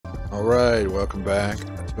Alright, welcome back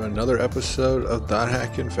to another episode of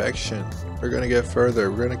 .hack Infection. We're gonna get further,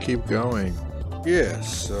 we're gonna keep going. Yeah,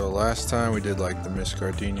 so last time we did like the Miss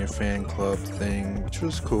Gardenia fan club thing, which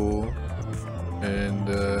was cool. And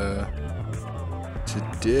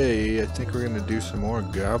today I think we're gonna do some more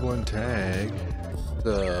goblin tag.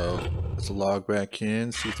 So let's log back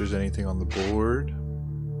in, see if there's anything on the board.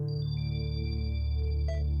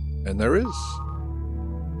 And there is.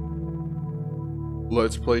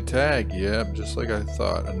 Let's play tag. Yep, just like I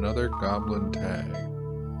thought. Another goblin tag.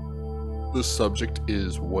 The subject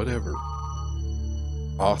is whatever.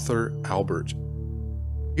 Author Albert.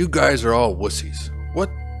 You guys are all wussies. What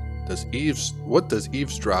does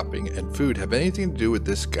eavesdropping and food have anything to do with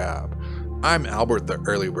this gob? I'm Albert the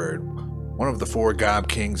Early Bird, one of the 4 gob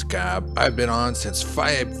kings gob. I've been on since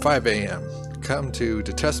 5 a.m. Come to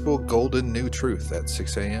detestable golden new truth at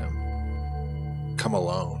 6 a.m. Come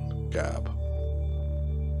alone, gob.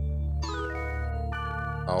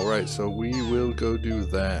 Alright, so we will go do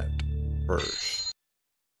that first.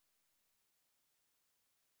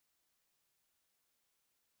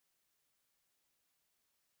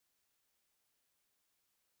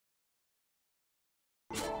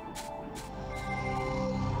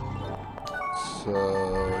 So,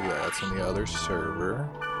 yeah, that's on the other server.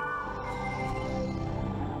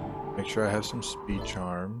 Make sure I have some speed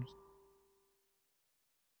charms.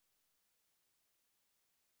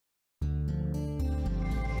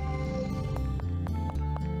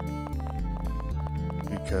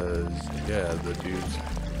 Because, yeah, the dude's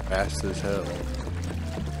fast as hell.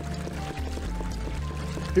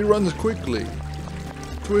 He runs quickly,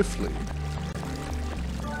 swiftly.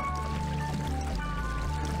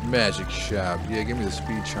 Magic shop. Yeah, give me the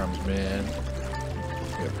speed charms, man.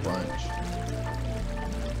 Get a bunch.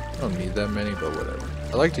 I don't need that many, but whatever.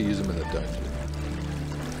 I like to use them in the dungeon.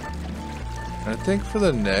 And I think for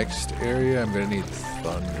the next area, I'm gonna need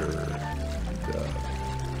thunder.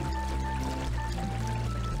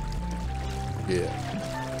 Yeah.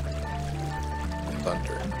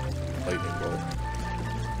 Thunder. Lightning bolt.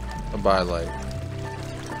 I'll buy like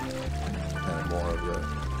kind of more of that.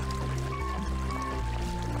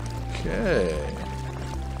 Okay.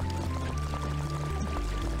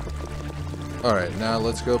 Alright, now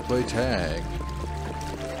let's go play tag.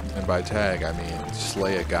 And by tag, I mean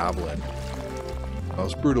slay a goblin.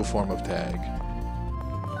 Most brutal form of tag.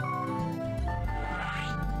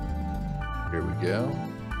 Here we go.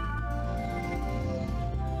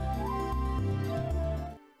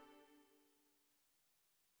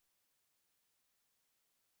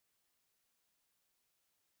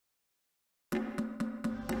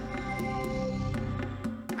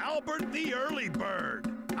 Albert the Early Bird.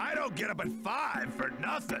 I don't get up at 5 for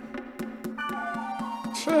nothing.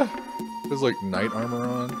 There's like knight armor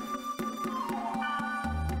on.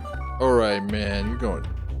 Alright, man, you're going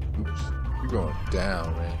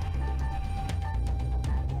down, man.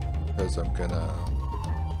 Because I'm gonna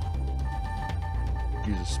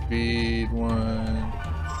use a speed one.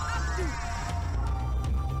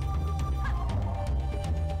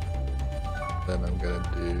 Then I'm gonna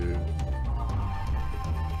do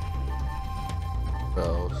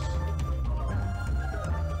spells.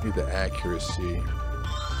 Need the accuracy.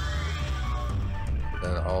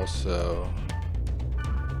 Then also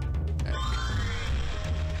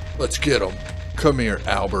let's get him. Come here,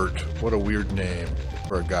 Albert. What a weird name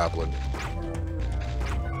for a goblin.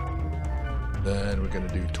 Then we're gonna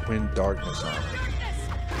do twin darkness on him.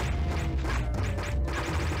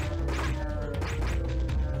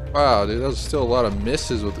 Wow, dude, that was still a lot of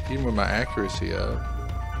misses with even with my accuracy up.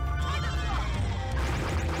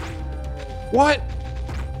 What?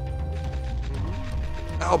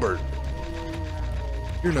 Albert,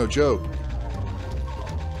 you're no joke.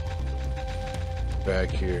 Back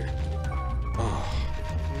here. Oh.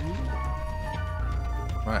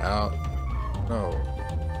 Am I out? No.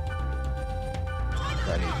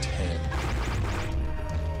 I need 10.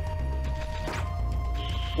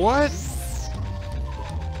 What?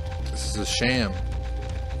 This is a sham.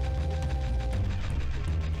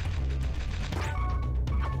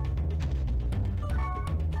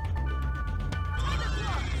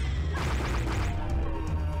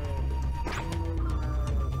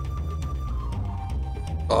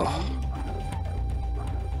 Oh.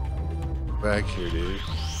 Back here, dude.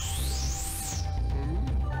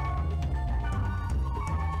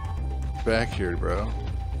 Back here, bro.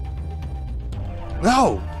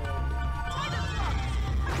 No!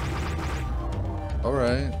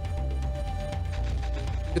 Alright.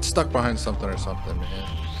 Get stuck behind something or something, man.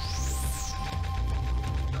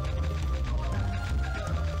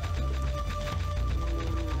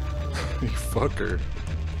 You fucker.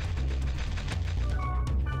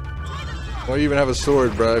 Why you even have a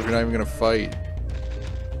sword, bro, if you're not even gonna fight?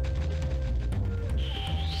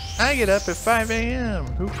 I get up at 5 a.m.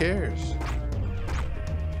 Who cares?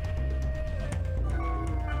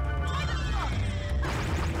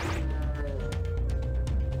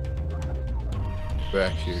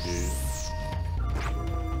 Back here, dude.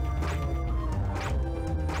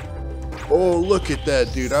 Oh, look at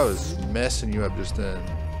that, dude. I was messing you up just then.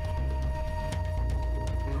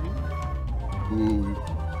 Ooh.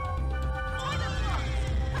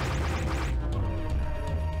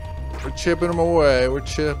 We're chipping them away. We're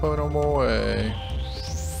chipping them away.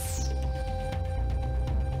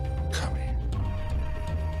 Come here.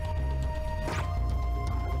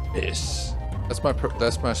 Miss. That's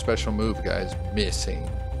my special move, guys. Missing.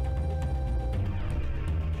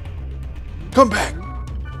 Come back.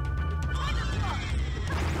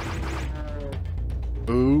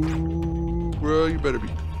 Ooh, bro, you better be.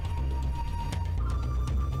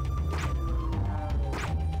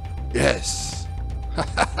 Yes.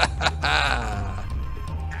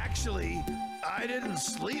 Actually, I didn't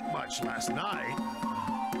sleep much last night.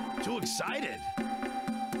 Too excited.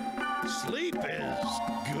 Sleep is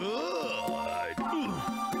good.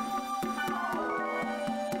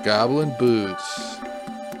 Goblin boots.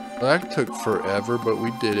 That took forever, but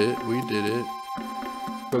we did it. We did it.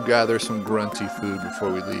 Go gather some grunty food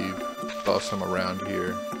before we leave. Saw some around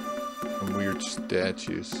here. Some weird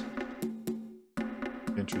statues.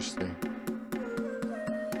 Interesting.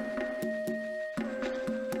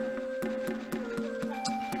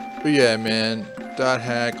 But yeah, man. Dot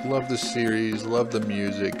Hack. Love the series. Love the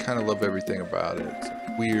music. Kind of love everything about it.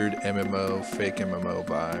 Weird MMO, fake MMO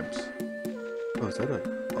vibes. Oh, is that a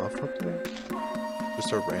buff up there?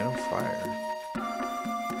 Just a random fire.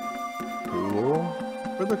 Cool.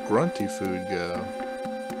 Where'd the grunty food go?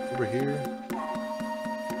 Over here?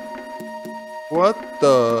 What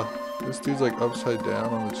the? This dude's like upside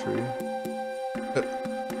down on the tree.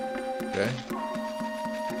 Okay.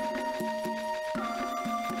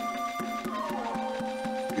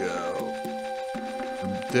 Go.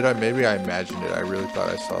 Maybe I imagined it. I really thought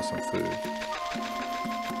I saw some food.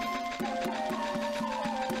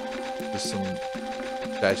 Just some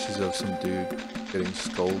statues of some dude getting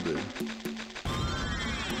scolded.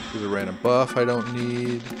 There's a random buff I don't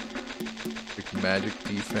need. Pick magic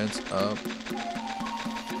defense up.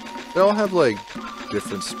 They all have like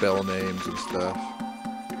different spell names and stuff.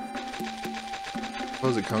 I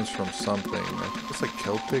suppose it comes from something. I think it's like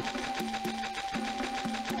Celtic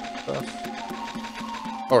stuff.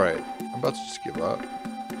 Alright, I'm about to just give up.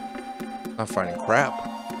 I'm finding crap.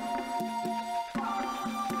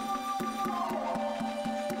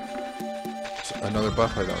 It's another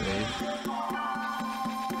buff I don't need.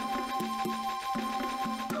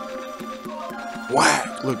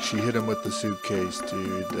 Whack! Look, she hit him with the suitcase,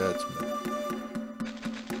 dude. That's me.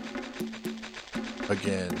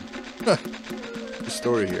 Again. The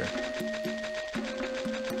story here.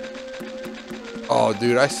 Oh,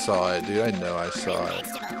 dude, I saw it, dude. I know I saw it.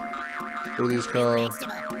 What are these called?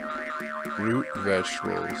 Root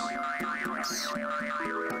vegetables.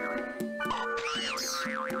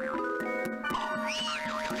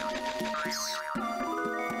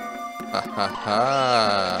 Ha ha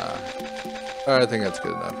ha. I think that's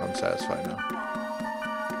good enough. I'm satisfied now.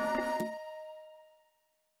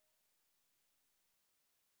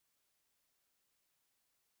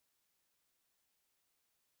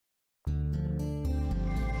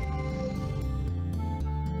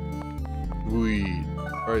 Sweet.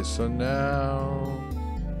 Alright, so now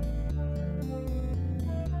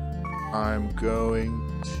I'm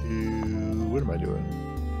going to... What am I doing?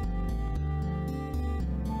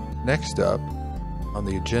 Next up on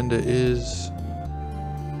the agenda is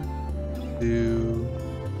to,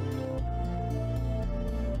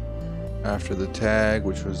 after the tag,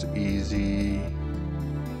 which was easy.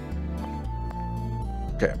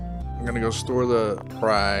 Okay, I'm gonna go store the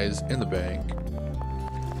prize in the bank.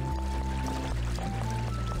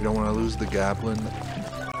 We don't want to lose the goblin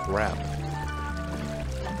wrap.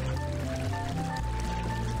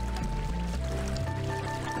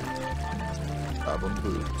 Goblin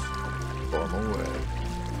boots. Throw them away.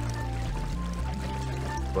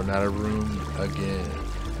 Run out of room again.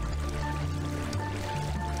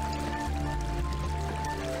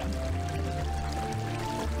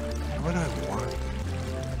 What do I want?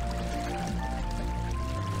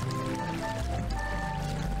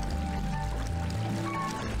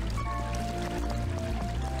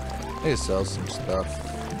 I need to sell some stuff.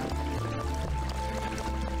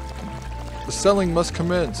 The selling must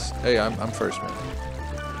commence. Hey, I'm first, man.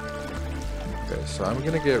 Okay, so I'm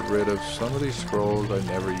gonna get rid of some of these scrolls I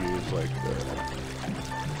never use, like the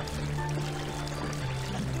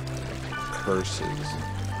curses.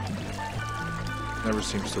 Never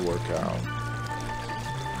seems to work out.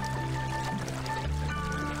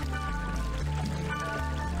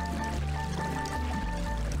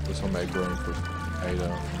 This will make room for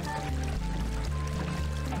item.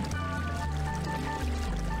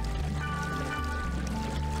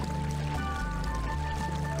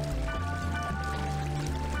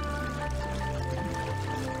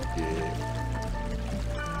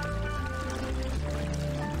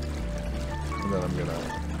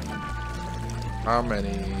 How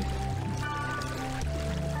many?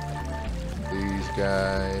 These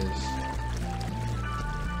guys.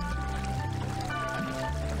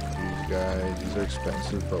 These guys. These are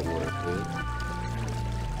expensive but worth it.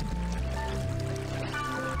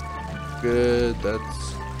 Good.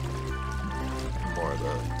 That's more of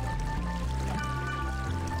the.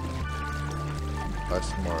 Buy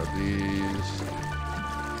some more of these.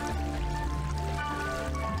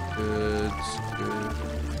 Good. Good.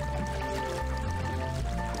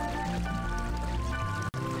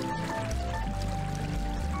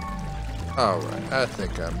 Alright, I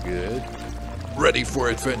think I'm good. Ready for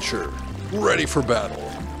adventure. Ready for battle.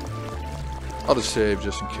 I'll just save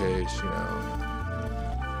just in case, you know.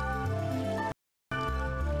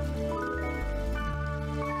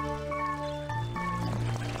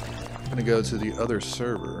 I'm gonna go to the other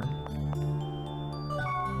server.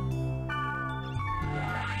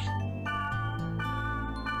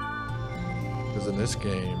 Because in this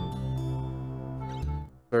game,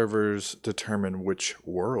 servers determine which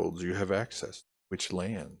worlds you have access to, which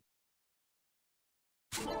land.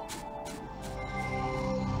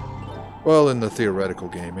 Well, in the theoretical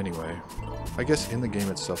game anyway. I guess in the game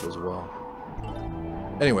itself as well.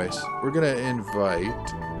 Anyways, we're gonna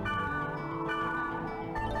invite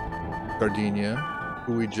Gardenia,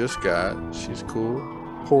 who we just got. She's cool.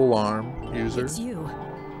 Pole arm user. It's you.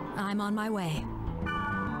 I'm on my way.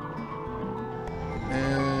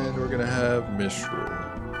 And we're gonna have Mistral.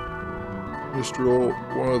 Mistral,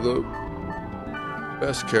 one of the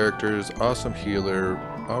best characters, awesome healer,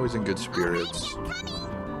 always in good spirits.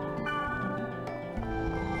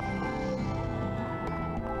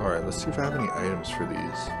 Alright, let's see if I have any items for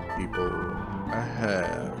these people. I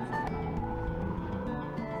have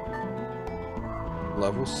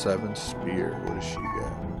level 7 spear. What does she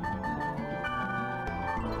got?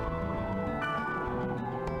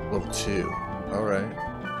 Level 2. Alright.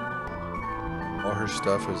 All her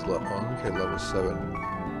stuff is level. Oh, okay, level 7.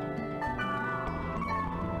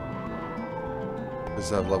 Does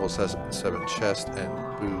have level 7 chest and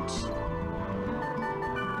boots.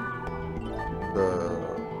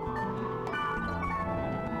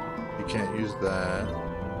 You can't use that.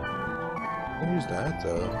 You can use that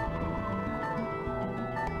though.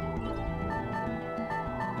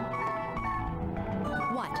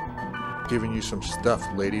 What? Giving you some stuff,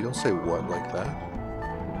 lady. Don't say what like that.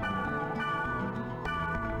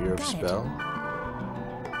 Fear of spell.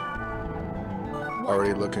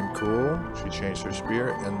 Already looking cool. She changed her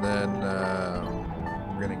spear, and then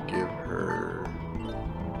we're gonna give her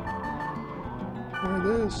more of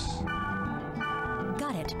this.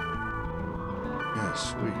 Got it. Yeah,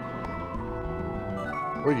 sweet.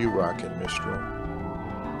 What are you rocking, Mistral?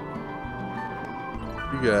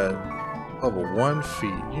 You got level 1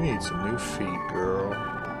 feet. You need some new feet, girl.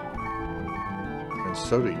 And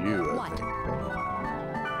so do you, I think.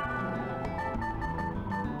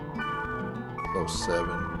 Level 7.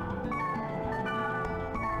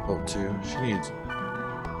 Level 2. She needs.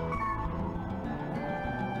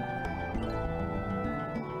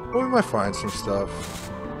 Well, we might find some stuff.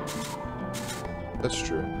 That's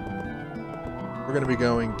true. We're going to be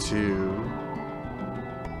going to.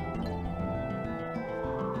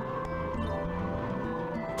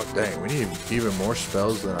 Oh, dang. We need even more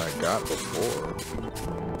spells than I got before.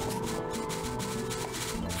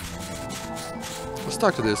 Let's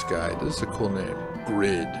talk to this guy. This is a cool name.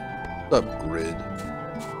 Grid. What's up, Grid?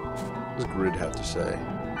 What does Grid have to say?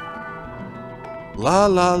 La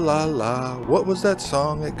la la la. What was that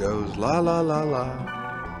song that goes la la la la?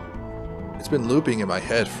 It's been looping in my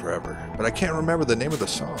head forever, but I can't remember the name of the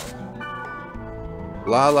song.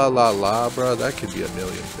 La la la la, bro. That could be a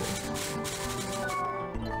million things.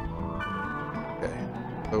 Okay.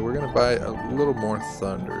 So we're gonna buy a little more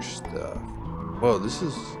thunder stuff. Whoa, this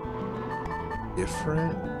is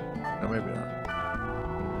different? No, maybe not.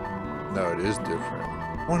 No, it is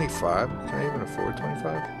different. 25? Can I even afford 25?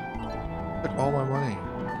 Like all my money.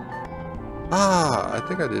 Ah, I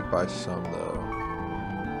think I did buy some though.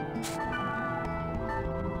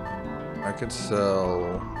 I can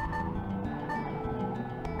sell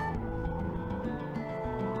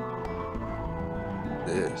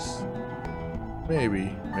this.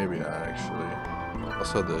 Maybe, maybe not actually.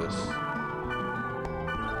 Also this.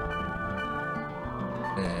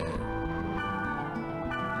 And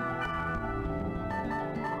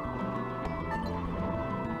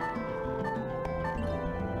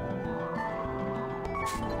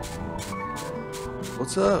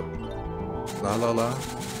what's up? La la la.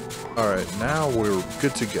 Alright, now we're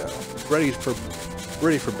good to go. Ready for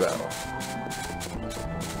battle.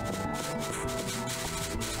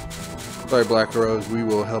 Sorry, Black Rose, we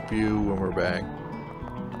will help you when we're back.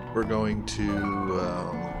 We're going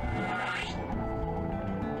to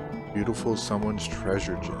beautiful someone's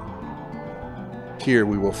treasure gem. Here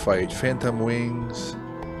we will fight Phantom Wings.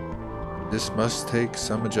 This must take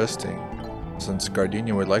some adjusting. Since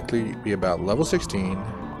Gardenia would likely be about level 16,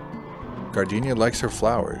 Gardenia likes her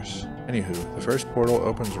flowers. Anywho, the first portal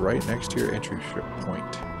opens right next to your entry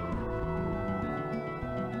point.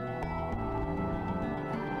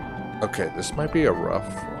 Okay, this might be a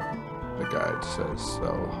rough one, the guide says,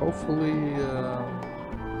 so hopefully,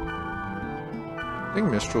 I think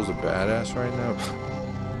Mistral's a badass right now.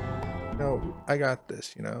 You know, I got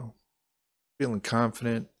this, you know. Feeling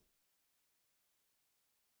confident.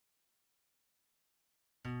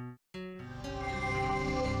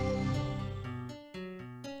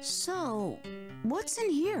 So, what's in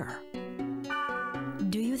here?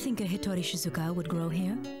 Do you think a Hitori Shizuka would grow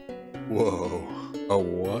here? Whoa, a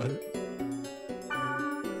what?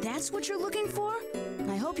 That's what you're looking for?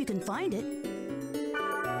 I hope you can find it.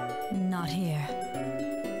 Not here.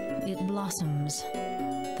 It blossoms,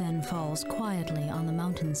 then falls quietly on the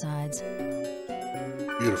mountainsides.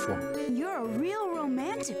 Beautiful. You're a real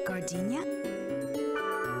romantic, Gardenia.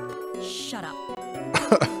 Shut up.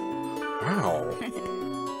 Wow.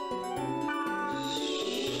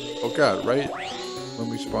 Oh god, right when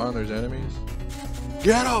we spawn there's enemies?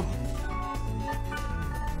 Get them!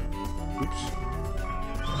 Oops.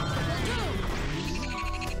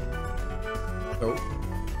 Nope.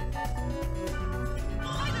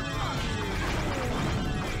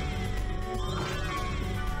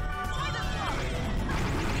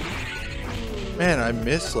 Man, I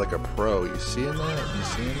miss like a pro. You seeing that? You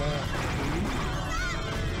seeing that?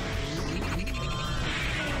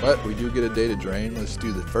 But we do get a data drain. Let's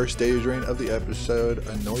do the first data drain of the episode,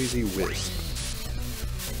 a noisy wisp.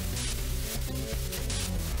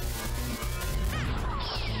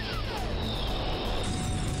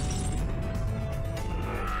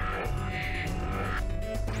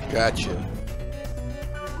 Gotcha.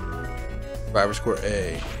 Survivor score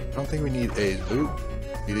A. I don't think we need A's. Ooh,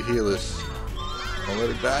 need to heal us. Don't let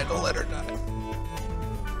her die. Don't let her die.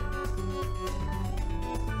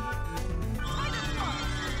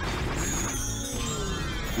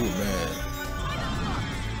 Ooh, man.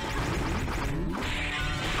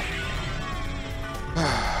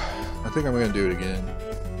 I think I'm gonna do it again.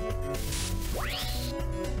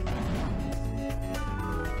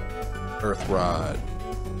 Earth Rod.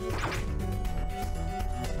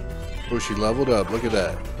 Oh, she leveled up. Look at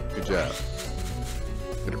that. Good job.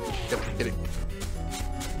 Get her. Get her. Get it.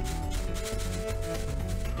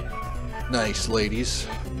 Nice, ladies.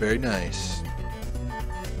 Very nice.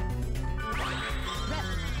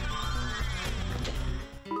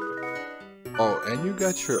 Oh, and you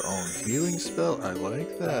got your own healing spell. I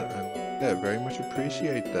like that. I like that. Very much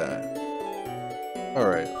appreciate that. All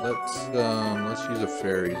right, let's use a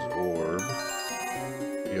fairy's orb.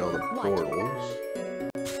 See all the portals.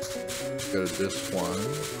 Go to this one.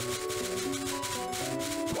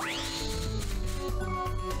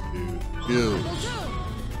 Dude.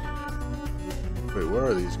 Wait, where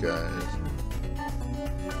are these guys?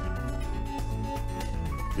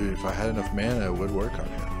 Dude, if I had enough mana, it would work on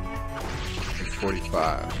him.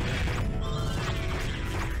 45.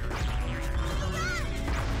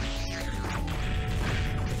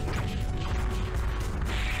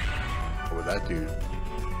 What would that do?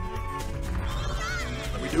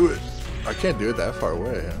 Let me do it. I can't do it that far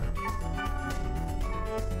away, huh?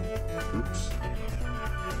 Oops.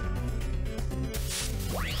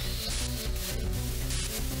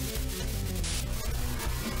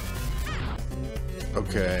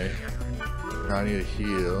 Okay. Now I need to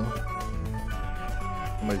heal.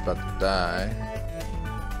 Somebody's about to die.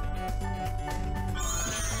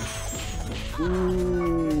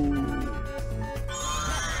 Ooh.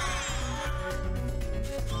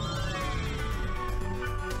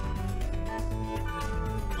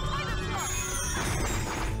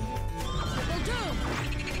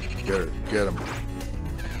 Get her, get him.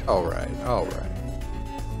 All right, all right.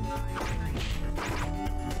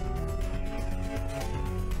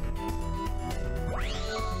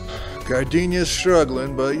 Gardenia's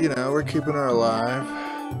struggling, but you know, we're keeping her alive.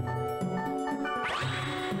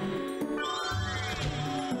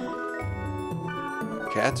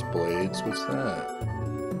 Cat's blades, what's that?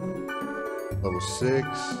 Level 6,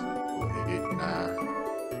 level 8, nah.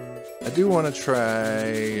 I do want to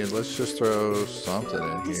try, let's just throw something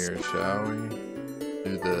in here, shall we?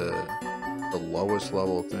 Do the lowest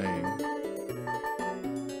level thing.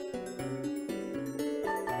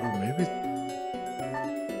 Ooh, maybe,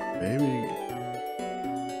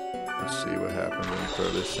 let's see what happens when we throw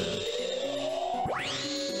this in.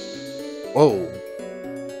 Whoa!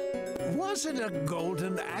 Was it a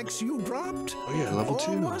golden axe you dropped? Oh yeah, level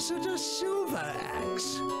 2. Or was it a silver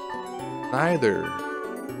axe? Neither.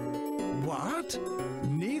 What?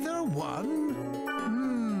 Neither one?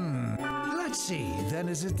 Let's see, then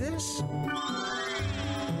is it this?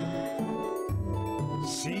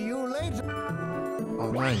 See you later.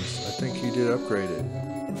 Oh nice, I think you did upgrade it.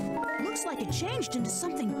 Looks like it changed into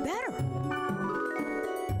something better.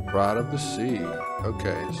 Rod of the Sea.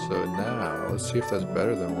 Okay, so now let's see if that's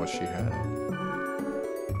better than what she had.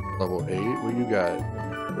 Level 8, what you got?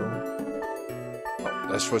 Oh,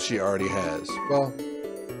 that's what she already has. Well,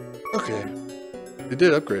 okay. It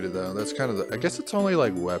did upgrade it though. That's kind of the, I guess it's only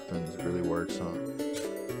like weapons it really works on.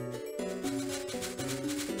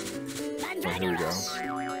 Oh, here we go.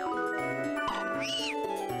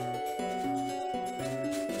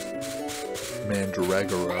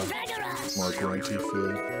 Mandragora. More grunty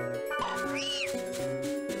food.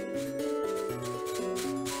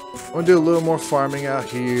 I'm gonna do a little more farming out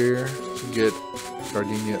here to get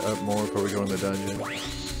Gardenia up more before we go in the dungeon.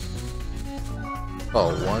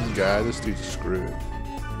 Oh, one guy? This dude's screwed.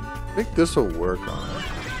 I think this will work on it.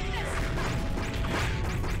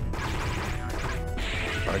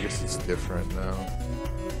 I guess it's different now.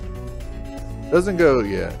 Doesn't go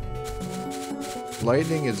yet.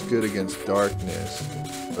 Lightning is good against darkness,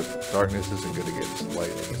 but darkness isn't good against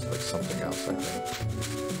lightning. It's like something else, I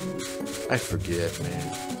think. I forget,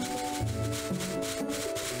 man.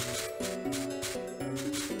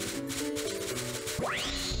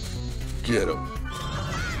 Get him.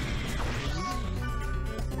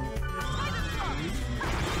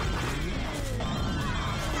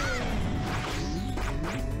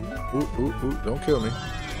 Ooh, ooh, ooh, don't kill me.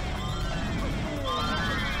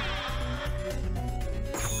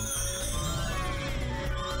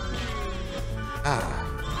 Ah.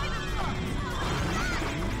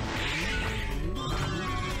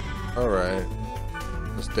 Alright.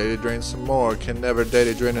 Let's data drain some more. Can never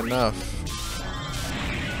data drain enough.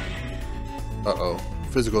 Uh-oh.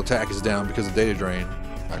 Physical attack is down because of data drain.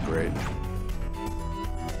 Not great.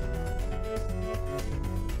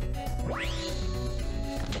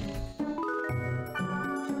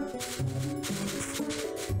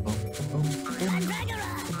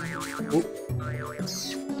 Oh.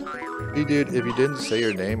 Hey dude, if you didn't say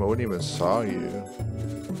your name, I wouldn't even saw you.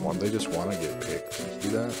 They just want to get picked. See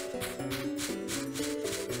that?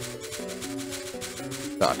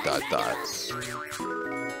 Dot dot dot.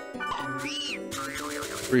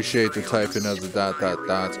 Appreciate the typing of the dot dot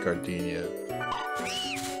dots, Gardenia.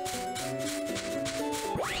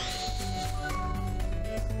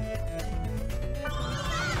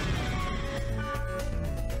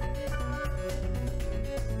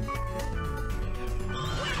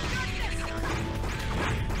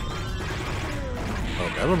 Oh,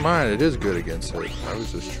 never mind. It is good against it. I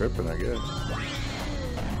was just tripping, I guess.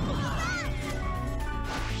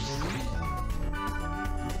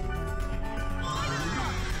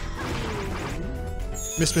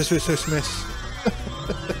 Miss, miss, miss, miss, miss.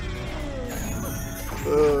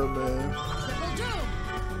 Oh, man.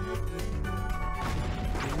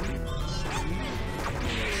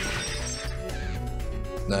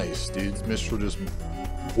 Nice, dudes. Mistral just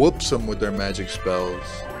whoops them with their magic spells.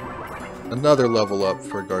 Another level up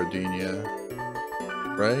for Gardenia.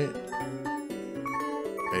 Right?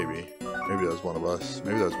 Maybe. Maybe that was one of us.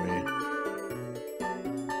 Maybe that was me.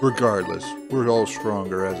 Regardless, we're all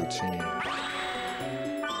stronger as a team.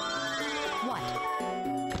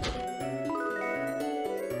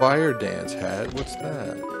 Fire dance hat? What's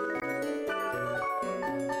that?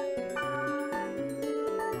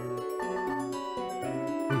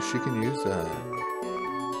 Ooh, she can use that.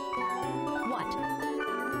 What?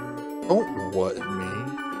 Don't what me.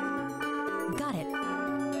 Got it.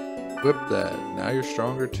 Whip that. Now you're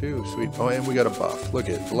stronger too. Sweet. Oh, and we got a buff. Look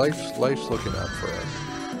at life's looking up for us.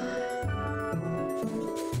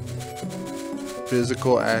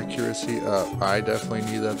 Physical accuracy up. I definitely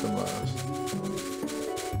need that the most.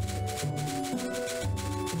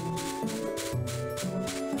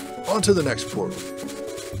 On to the next portal.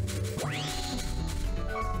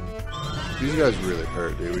 These guys really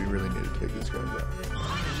hurt, dude. We really need to take these guys out.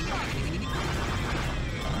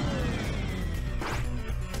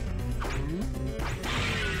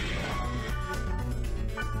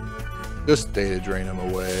 Just data drain him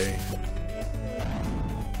away.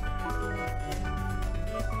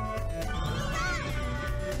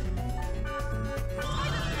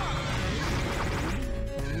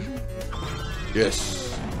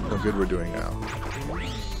 Yes. How good we're doing now.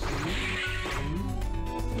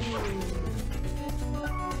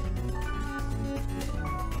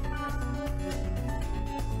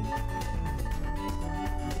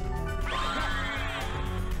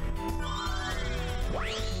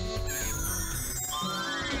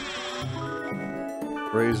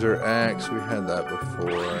 Razor axe, we had that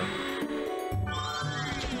before.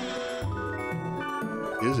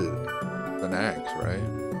 Is it? It's an axe, right?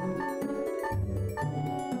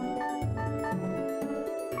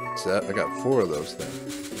 Set. I got 4 of those things.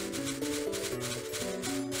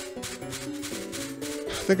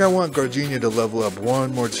 I think I want Gardenia to level up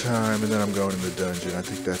one more time and then I'm going in the dungeon. I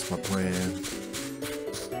think that's my plan.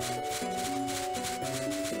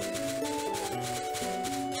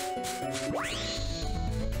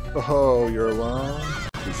 Oh, you're alone?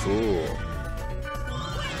 You fool.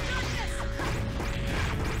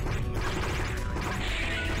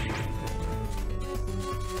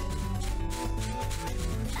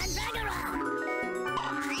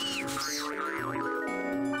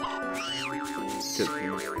 Get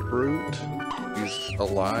these fruit, these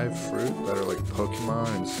alive fruit that are like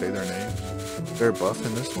Pokemon and say their name. Is there a buff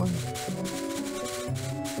in this one?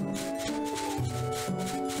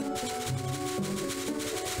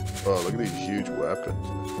 Oh, look at these huge weapons.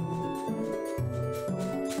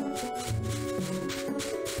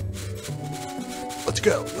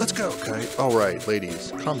 Let's go, Kite. Alright,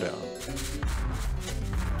 ladies, calm down.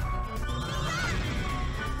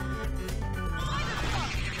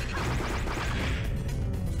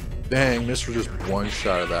 Dang, Mr. just one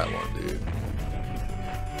shot of that one, dude.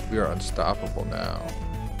 We are unstoppable now.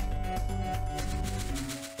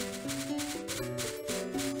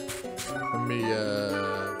 Let me,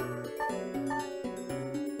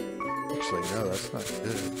 actually, no, that's not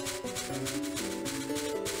good.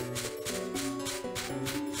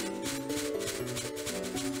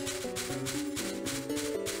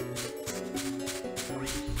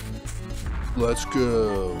 Let's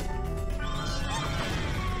go.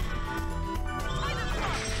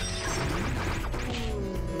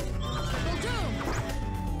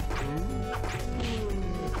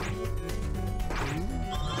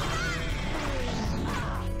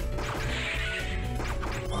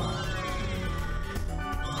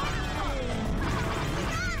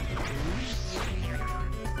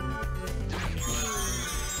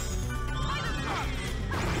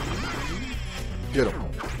 Get him.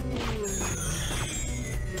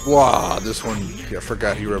 Wow, this one, I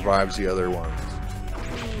forgot he revives the other ones.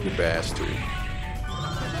 You bastard.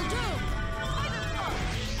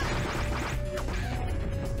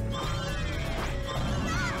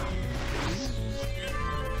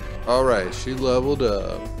 Alright, she leveled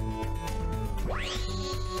up.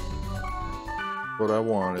 What I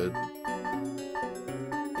wanted.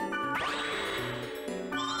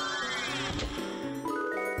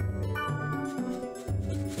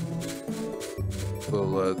 So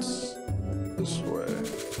let's this way.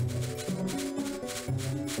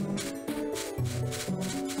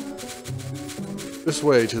 This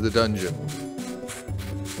way to the dungeon.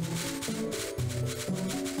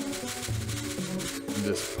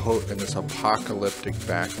 In this apocalyptic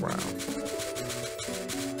background.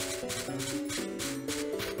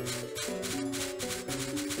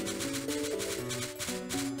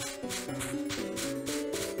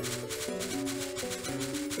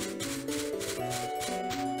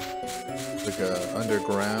 Like a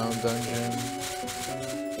underground dungeon.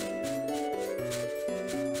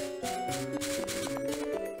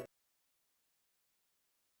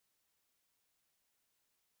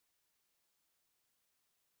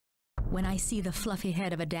 When I see the fluffy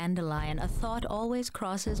head of a dandelion, a thought always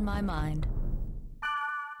crosses my mind.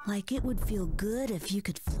 Like it would feel good if you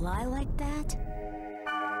could fly like that?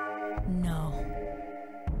 No.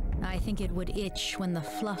 I think it would itch when the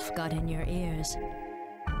fluff got in your ears.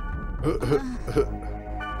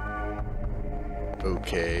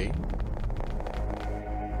 Okay.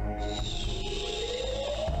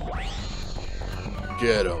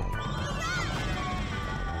 Get him.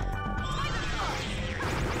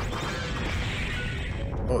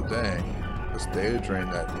 Oh dang. Let's data drain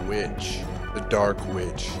that witch. The dark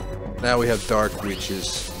witch. Now we have dark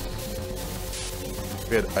witches.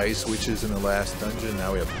 We had ice witches in the last dungeon,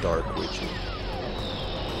 now we have dark witches.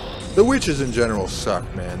 The witches in general suck,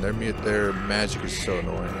 man. Their magic is so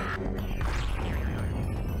annoying.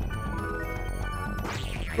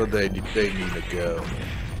 But they need to go.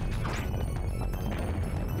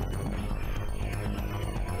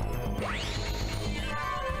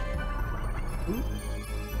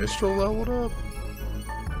 Mistral leveled up?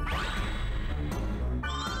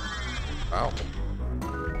 Wow.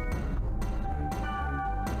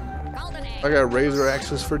 I got razor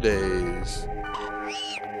axes for days.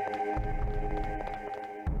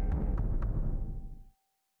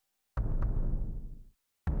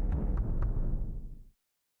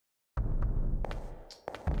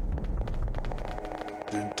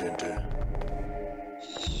 Dun, dun, dun.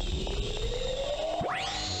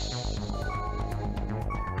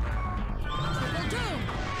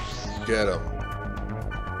 Get him.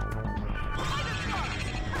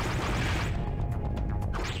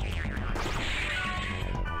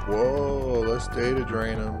 Whoa, let's data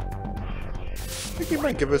drain him. I think he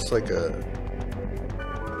might give us like a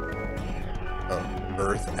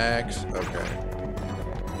earth axe. Okay.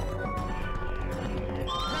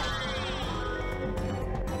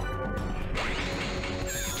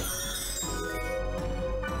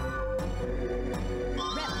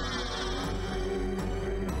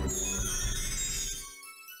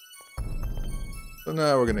 So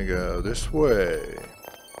now we're gonna go this way.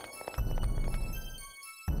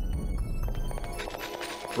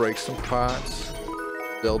 Break some pots.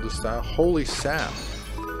 Zelda style. Holy sap.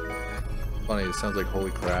 Funny, it sounds like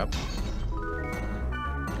holy crap.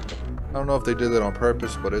 I don't know if they did that on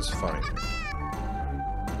purpose, but it's funny.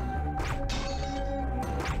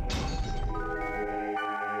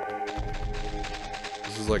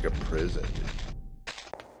 This is like a prison, dude.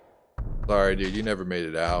 Sorry, dude, you never made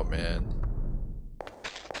it out, man.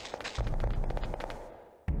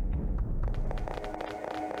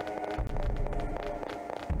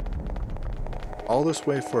 All this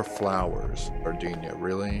way for flowers, Gardenia,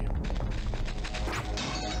 really?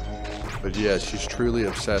 But yeah, she's truly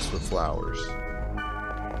obsessed with flowers.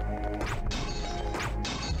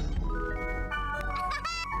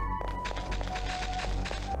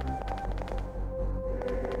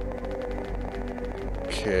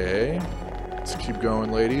 Okay, let's keep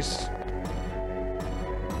going, ladies.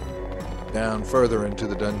 Down further into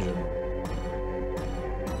the dungeon.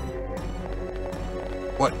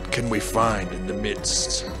 What can we find in the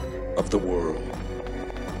midst of the world?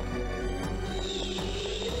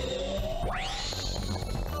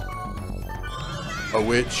 A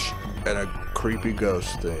witch and a creepy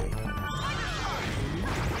ghost thing.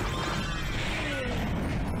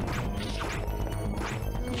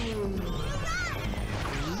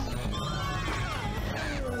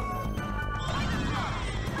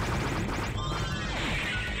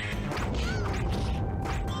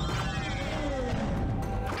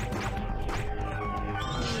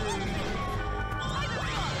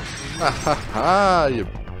 Ha ha ha, you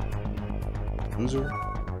loser.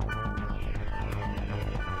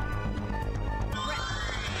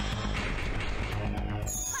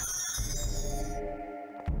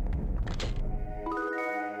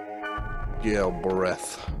 Gale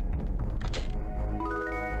breath.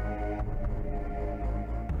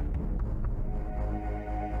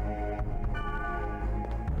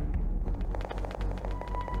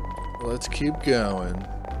 Let's keep going.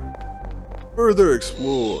 Further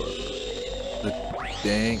explore the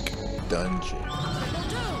dank dungeon.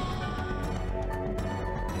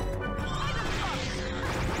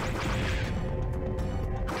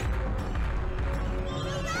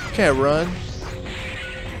 Can't run.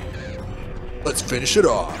 Let's finish it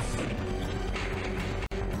off.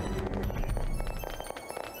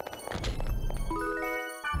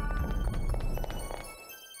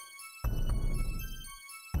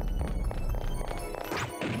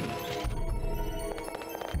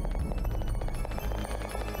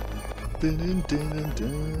 Dun, dun, dun,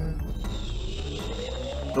 dun.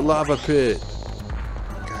 The lava pit.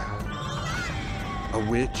 God. A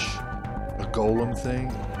witch, a golem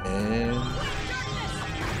thing, and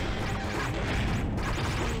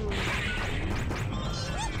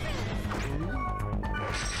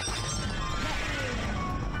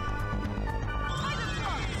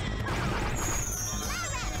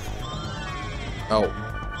oh.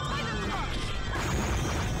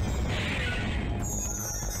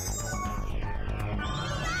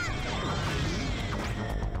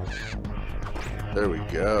 There we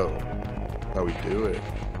go. How we do it.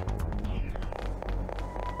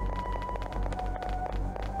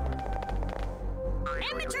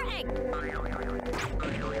 Immature egg.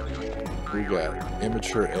 We got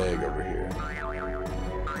immature egg over here.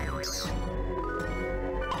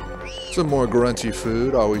 Some more grunty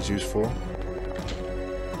food, always useful.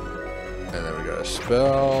 And then we got a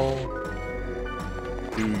spell.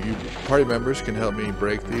 You party members can help me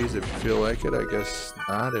break these if you feel like it. I guess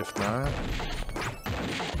not, if not.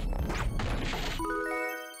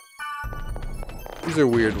 These are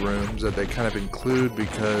weird rooms that they kind of include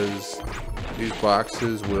because these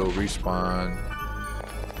boxes will respawn.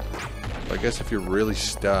 I guess if you're really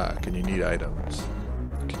stuck and you need items,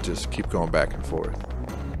 you can just keep going back and forth.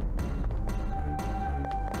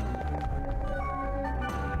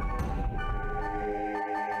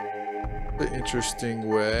 The interesting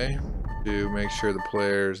way to make sure the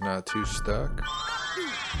player is not too stuck.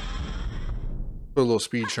 Put a little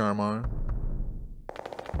speed charm on.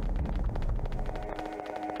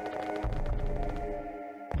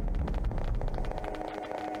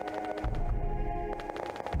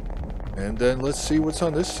 And then let's see what's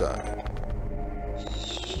on this side.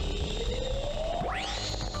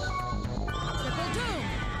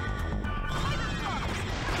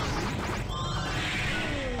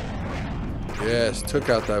 Yes, took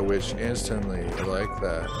out that witch instantly. I like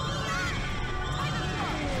that.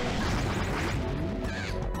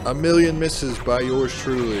 A million misses by yours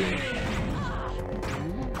truly.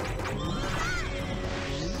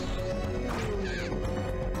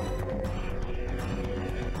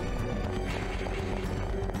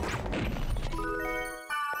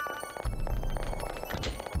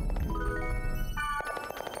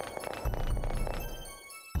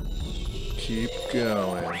 Keep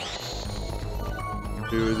going.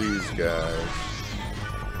 Who are these guys?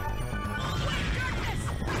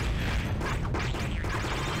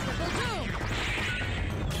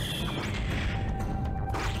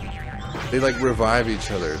 They like revive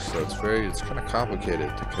each other, so it's kind of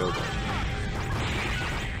complicated to kill them.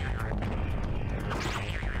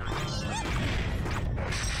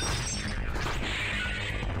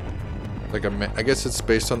 Like I guess it's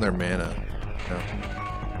based on their mana. Yeah.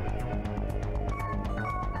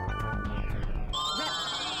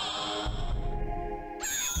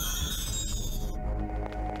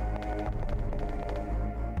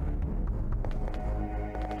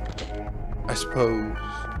 I suppose.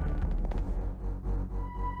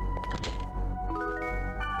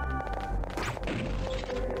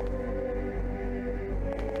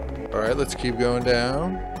 Alright, let's keep going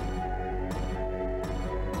down.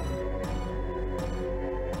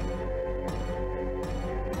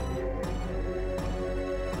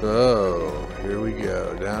 So, here we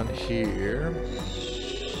go. Down here.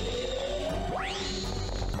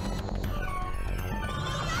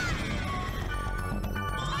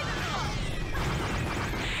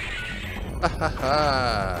 Ha ha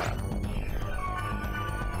ha!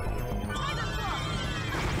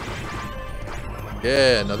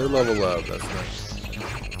 Yeah, another level up. That's nice.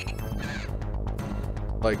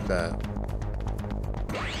 Like that.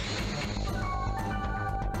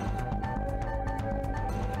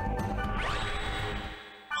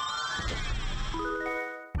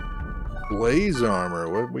 Blaze armor.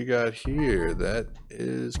 What we got here? That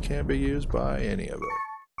can't be used by any of it.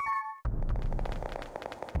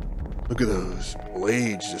 Look at those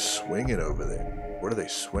blades just swinging over there. What are they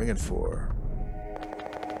swinging for?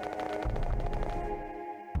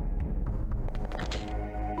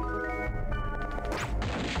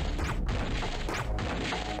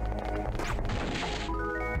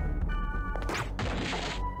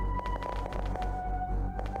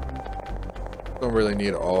 Don't really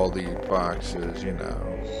need all the boxes, you know.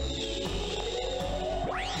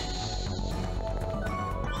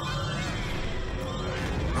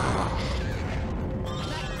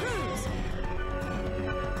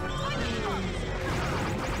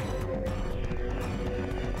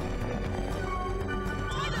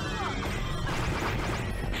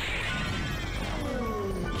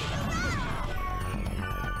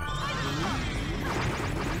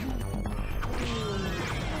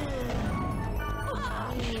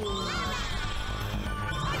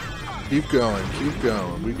 Keep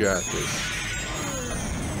going, we got this.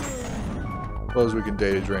 Suppose we can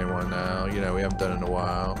data drain one now. You know, we haven't done it in a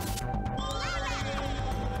while.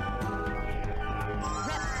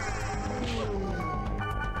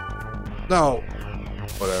 No!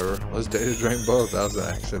 Whatever, let's data drain both. That was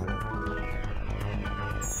an accident.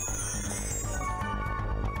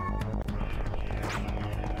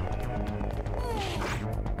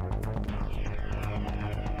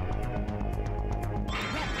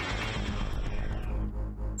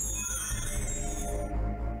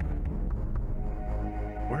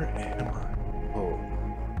 Where am I? Oh.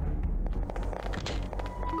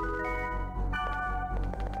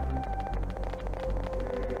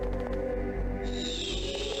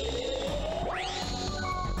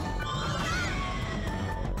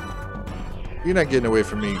 You're not getting away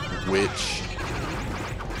from me, witch.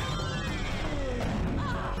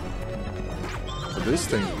 But this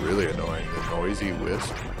thing's really annoying, the noisy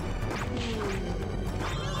wisp.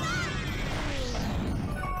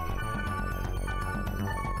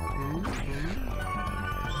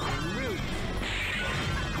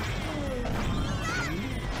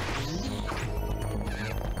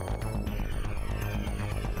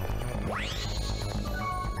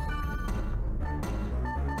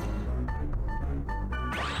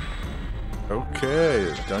 Okay,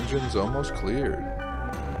 the dungeon's almost cleared.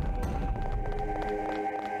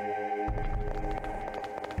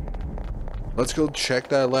 Let's go check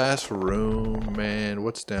that last room, man.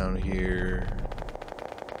 What's down here?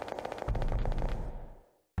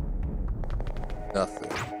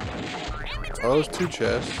 Nothing. Oh, there's 2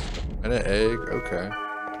 chests. And an egg. Okay.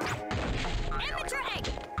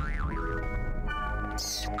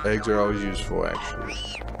 Eggs are always useful, actually.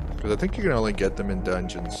 Because I think you can only get them in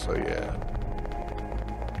dungeons, so yeah.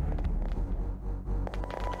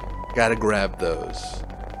 Gotta grab those.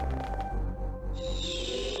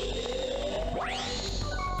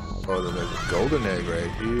 Oh, then there's a golden egg right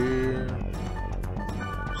here.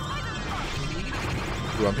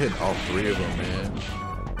 Ooh, I'm hitting all 3 of them, man.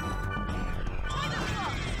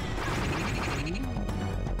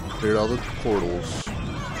 Cleared all the portals.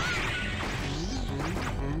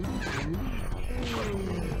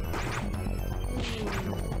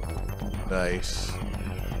 Nice.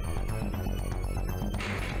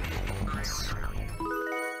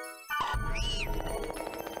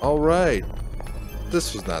 All right.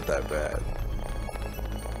 This was not that bad.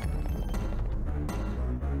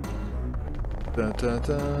 Dun, dun,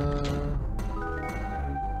 dun.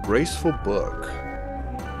 Graceful book.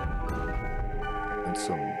 And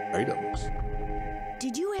some items.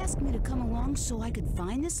 Did you ask me to come along so I could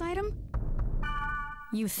find this item?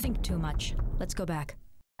 You think too much. Let's go back.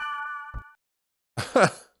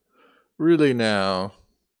 Really now?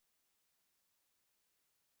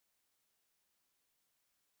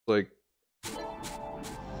 Like,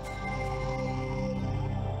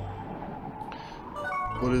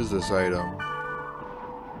 what is this item?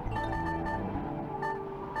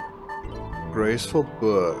 Graceful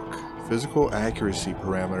book. Physical accuracy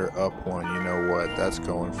parameter up 1. You know what? That's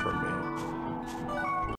going for me.